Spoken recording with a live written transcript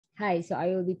Hi, so I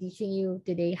will be teaching you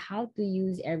today how to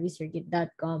use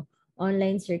EveryCircuit.com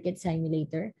online circuit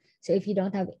simulator. So if you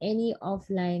don't have any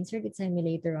offline circuit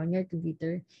simulator on your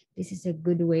computer, this is a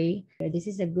good way, or this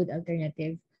is a good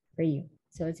alternative for you.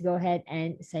 So let's go ahead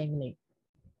and simulate.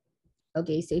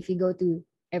 Okay, so if you go to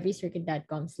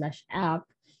everycircuit.com/app,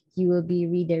 you will be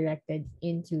redirected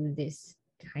into this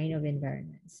kind of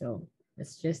environment. So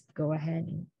let's just go ahead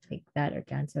and click that or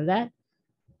cancel that.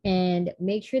 And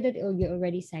make sure that you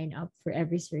already sign up for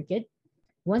EveryCircuit.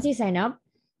 Once you sign up,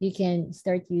 you can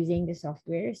start using the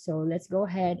software. So let's go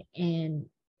ahead and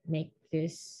make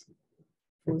this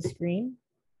full screen.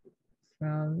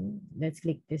 Let's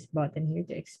click this button here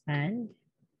to expand.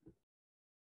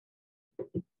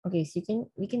 Okay, so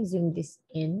we can zoom this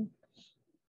in.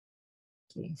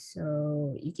 Okay,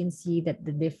 so you can see that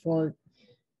the default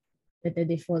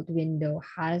window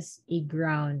has a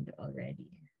ground already.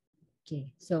 Okay,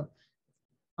 so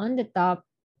on the top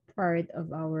part of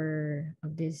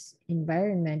this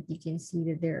environment, you can see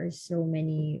that there are so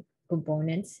many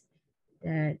components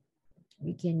that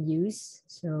we can use.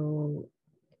 So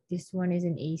this one is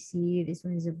an AC, this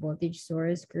one is a voltage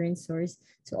source, current source.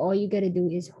 So all you got to do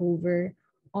is hover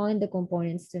on the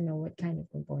components to know what kind of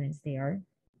components they are.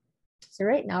 So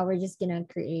right now we're just gonna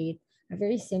create a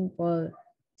very simple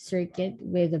circuit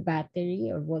with a battery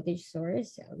or voltage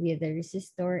source with a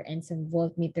resistor and some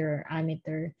voltmeter or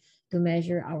ammeter to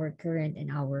measure our current and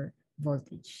our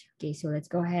voltage. Okay, so let's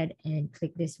go ahead and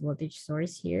click this voltage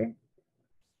source here.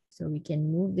 So we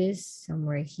can move this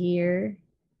somewhere here.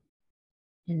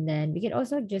 And then we can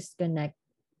also just connect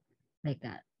like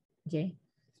that. Okay.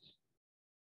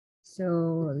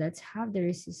 So let's have the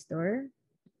resistor.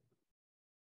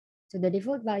 So the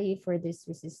default value for this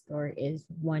resistor is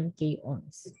 1K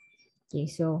ohms. Okay,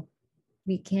 so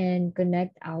we can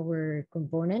connect our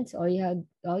components. All you have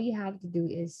to do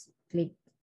is click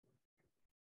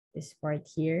this part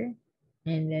here.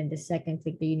 And then the second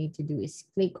click that you need to do is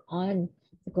click on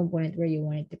the component where you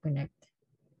want it to connect.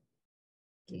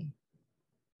 Okay.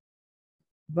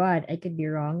 But I could be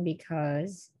wrong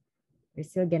because we're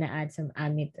still gonna add some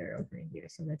ammeter over here.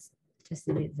 So let's just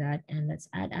delete that and let's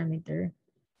add ammeter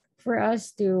for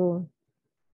us to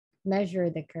measure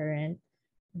the current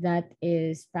that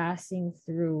is passing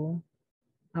through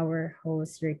our whole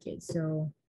circuit.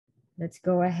 So let's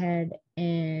go ahead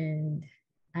and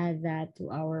add that to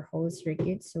our whole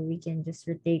circuit. So we can just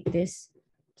rotate this.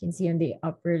 You can see on the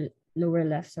lower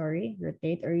left,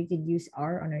 rotate, or you could use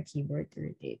R on our keyboard to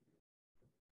rotate.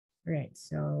 All right,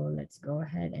 so let's go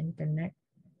ahead and connect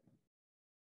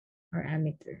our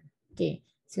ammeter. Okay,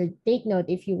 so take note,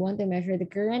 if you want to measure the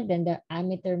current, then the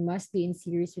ammeter must be in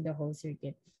series with the whole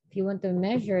circuit. If you want to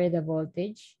measure the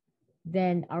voltage,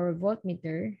 then our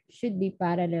voltmeter should be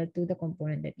parallel to the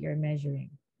component that you're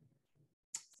measuring.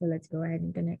 So let's go ahead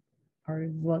and connect our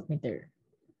voltmeter.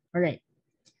 All right,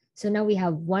 so now we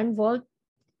have 1 volt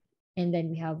and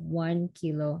then we have 1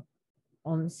 kilo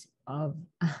ohms of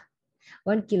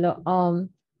 1 kilo ohm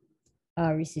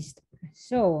resistor.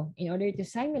 So in order to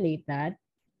simulate that,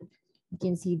 you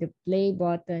can see the play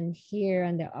button here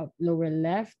on the lower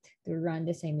left to run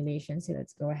the simulation. So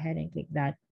let's go ahead and click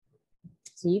that.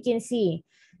 So you can see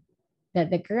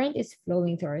that the current is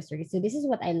flowing through our circuit. So this is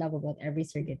what I love about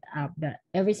EveryCircuit app, the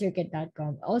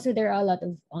EveryCircuit.com. Also, there are a lot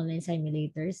of online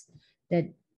simulators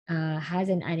that has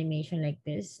an animation like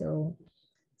this. So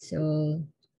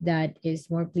that is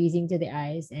more pleasing to the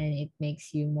eyes and it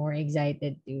makes you more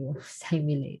excited to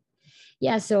simulate.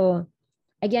 Yeah, so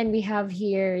again, we have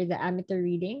here the ammeter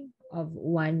reading of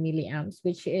 1 milliamps,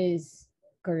 which is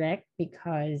correct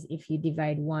because if you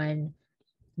divide 1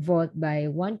 volt by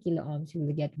 1 kilo ohms, you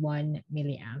will get 1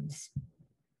 milliamps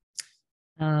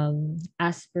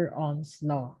as per Ohm's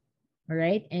law. All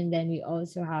right. And then we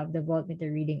also have the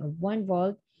voltmeter reading of 1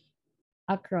 volt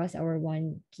across our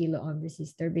 1 kilo ohm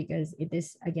resistor because it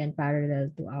is again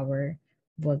parallel to our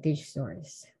voltage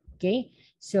source. Okay,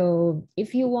 so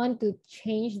if you want to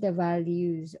change the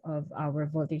values of our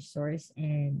voltage source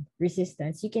and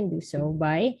resistance, you can do so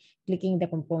by clicking the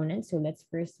component. So let's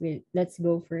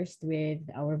go first with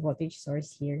our voltage source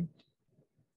here.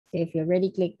 Okay, if you already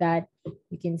click that,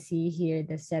 you can see here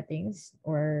the settings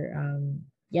or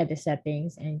the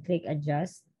settings and click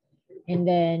adjust. And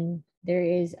then there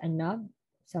is a knob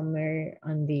somewhere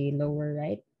on the lower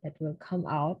right that will come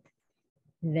out.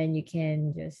 And then you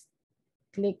can just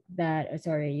click that,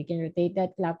 you can rotate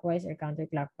that clockwise or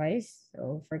counterclockwise.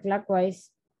 So for clockwise,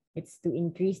 it's to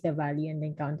increase the value and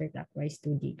then counterclockwise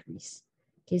to decrease.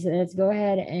 Okay, so let's go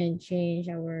ahead and change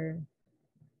our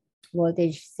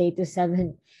voltage, say to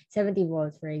 70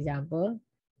 volts, for example.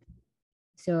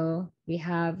 So we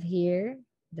have here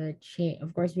the chain.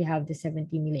 Of course, we have the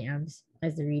 70 milliamps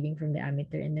as the reading from the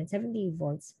ammeter, and then 70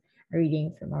 volts a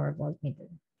reading from our voltmeter.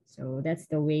 So that's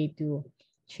the way to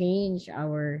change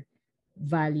our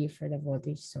value for the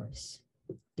voltage source.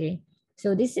 Okay.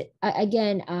 So this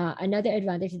again, another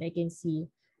advantage that I can see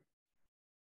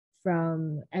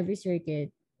from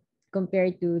EveryCircuit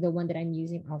compared to the one that I'm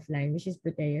using offline, which is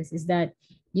Proteus, is that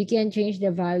you can change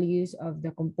the values of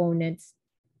the components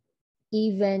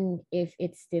even if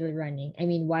it's still running. I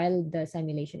mean, while the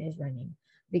simulation is running.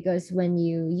 Because when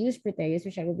you use Proteus,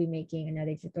 which I will be making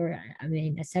another tutorial, I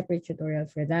mean, a separate tutorial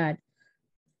for that,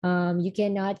 you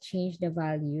cannot change the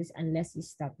values unless you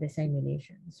stop the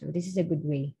simulation. So this is a good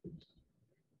way.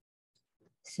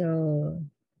 So,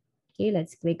 okay,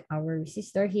 let's click our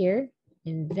resistor here.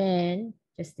 And then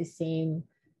just the same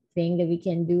thing that we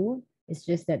can do. It's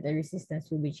just that the resistance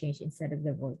will be changed instead of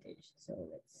the voltage. So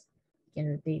let's can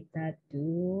rotate that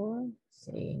to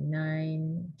say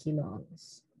 9 kilo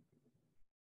ohms.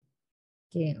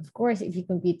 Okay, of course, if you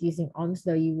compute using ohms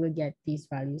law, you will get these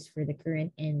values for the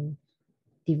current and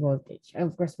the voltage.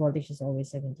 Of course, voltage is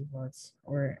always 70 volts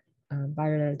or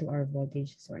parallel to our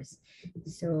voltage source.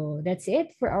 So that's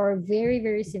it for our very,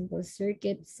 very simple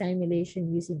circuit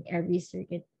simulation using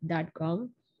everycircuit.com.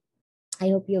 I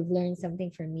hope you've learned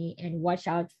something from me, and watch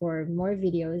out for more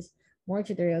videos, more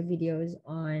tutorial videos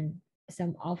on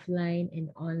some offline and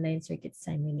online circuit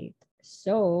simulators.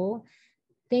 So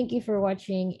thank you for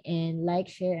watching, and like,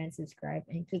 share, and subscribe,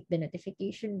 and click the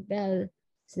notification bell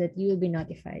so that you will be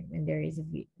notified when there is a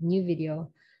new video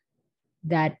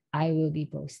that I will be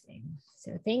posting.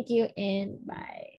 So thank you and bye.